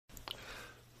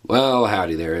Well,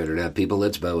 howdy there, Internet people.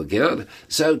 It's Bo again.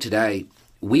 So today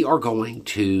we are going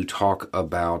to talk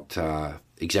about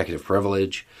executive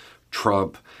privilege,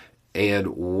 Trump, and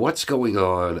what's going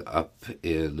on up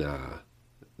in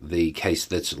the case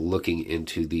that's looking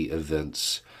into the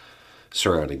events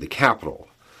surrounding the Capitol.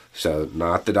 So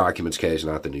not the documents case,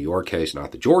 not the New York case,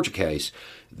 not the Georgia case.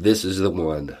 This is the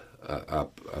one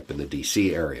up in the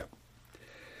D.C. area.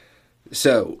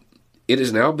 So it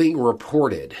is now being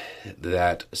reported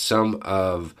that some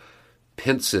of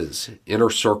Pence's inner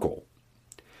circle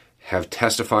have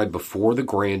testified before the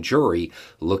grand jury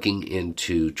looking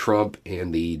into Trump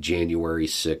and the January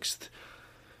 6th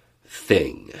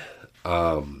thing.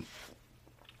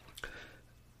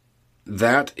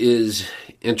 That is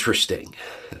interesting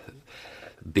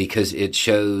because it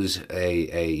shows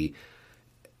a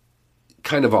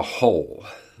kind of a hole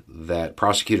that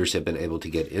prosecutors have been able to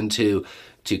get into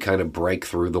to kind of break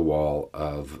through the wall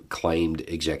of claimed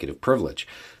executive privilege.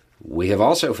 We have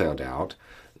also found out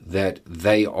that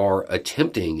they are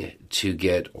attempting to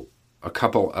get a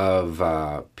couple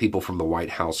of people from the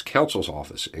White House counsel's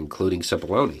office, including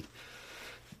Cipollone,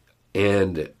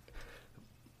 and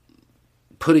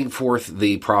putting forth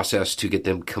the process to get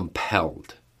them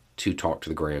compelled to talk to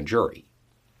the grand jury.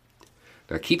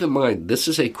 Now, keep in mind, this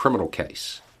is a criminal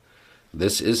case.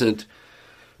 This isn't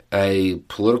a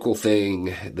political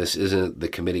thing. This isn't the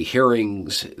committee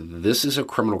hearings. This is a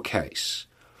criminal case.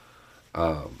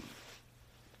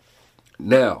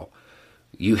 Now,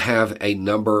 you have a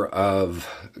number of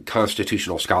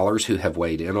constitutional scholars who have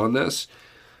weighed in on this,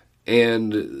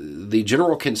 and the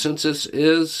general consensus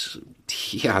is,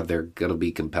 yeah, they're going to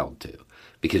be compelled to,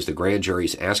 because the grand jury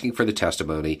is asking for the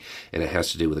testimony, and it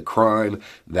has to do with a crime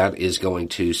that is going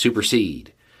to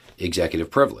supersede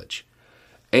executive privilege.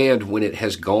 And when it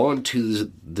has gone to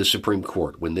the Supreme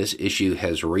Court, when this issue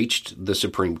has reached the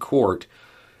Supreme Court,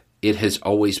 it has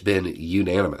always been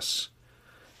unanimous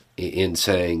in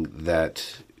saying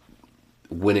that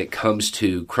when it comes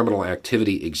to criminal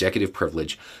activity, executive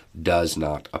privilege does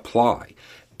not apply,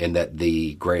 and that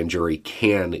the grand jury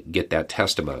can get that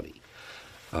testimony.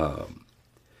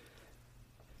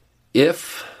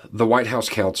 If the White House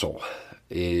counsel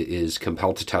is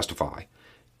compelled to testify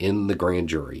in the grand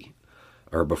jury,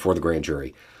 or before the grand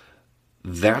jury,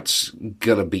 that's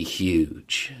going to be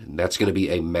huge. That's going to be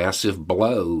a massive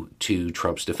blow to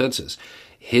Trump's defenses.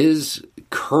 His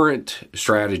current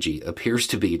strategy appears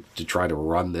to be to try to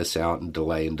run this out and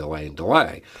delay,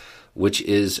 which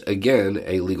is, again,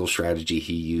 a legal strategy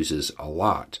he uses a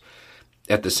lot.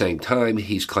 At the same time,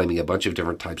 he's claiming a bunch of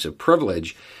different types of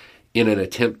privilege in an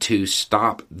attempt to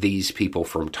stop these people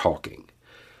from talking.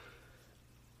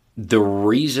 The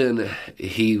reason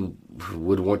he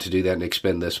would want to do that and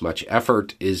expend this much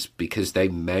effort is because they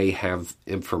may have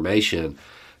information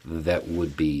that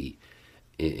would be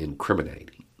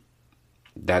incriminating.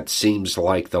 That seems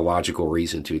like the logical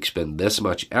reason to expend this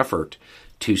much effort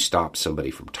to stop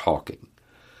somebody from talking.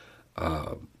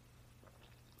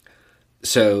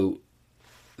 So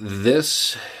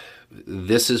this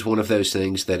is one of those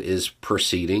things that is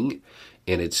proceeding,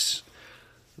 and it's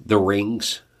the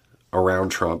rings around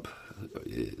Trump,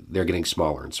 they're getting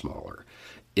smaller and smaller.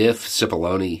 If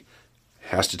Cipollone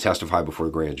has to testify before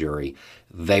the grand jury,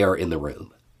 they are in the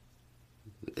room.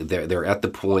 They're at the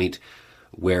point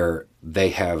where they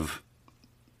have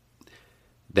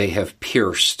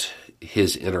pierced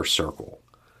his inner circle.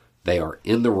 They are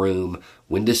in the room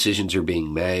when decisions are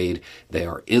being made. They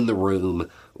are in the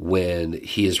room when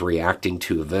he is reacting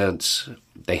to events.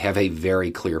 They have a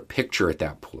very clear picture at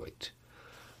that point.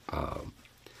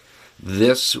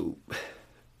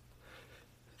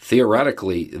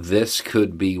 Theoretically, this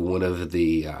could be one of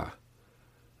the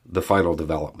final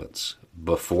developments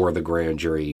before the grand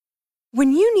jury.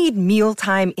 When you need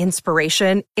mealtime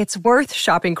inspiration, it's worth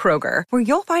shopping Kroger, where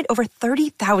you'll find over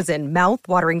 30,000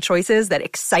 mouth-watering choices that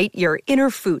excite your inner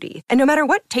foodie. And no matter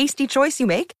what tasty choice you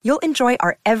make, you'll enjoy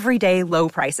our everyday low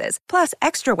prices, plus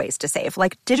extra ways to save,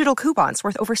 like digital coupons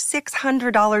worth over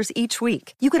 $600 each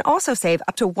week. You can also save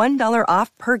up to $1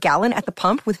 off per gallon at the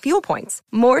pump with fuel points.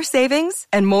 More savings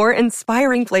and more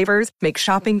inspiring flavors make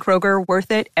shopping Kroger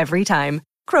worth it every time.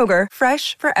 Kroger,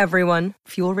 fresh for everyone.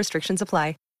 Fuel restrictions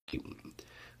apply.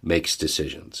 Makes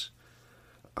decisions.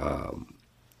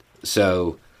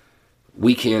 So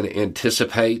we can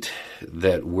anticipate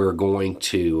that we're going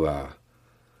to,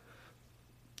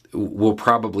 we'll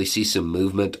probably see some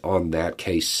movement on that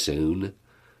case soon,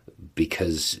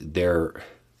 because they're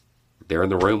in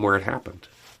the room where it happened.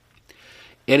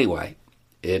 Anyway,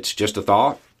 it's just a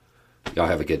thought. Y'all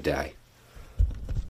have a good day.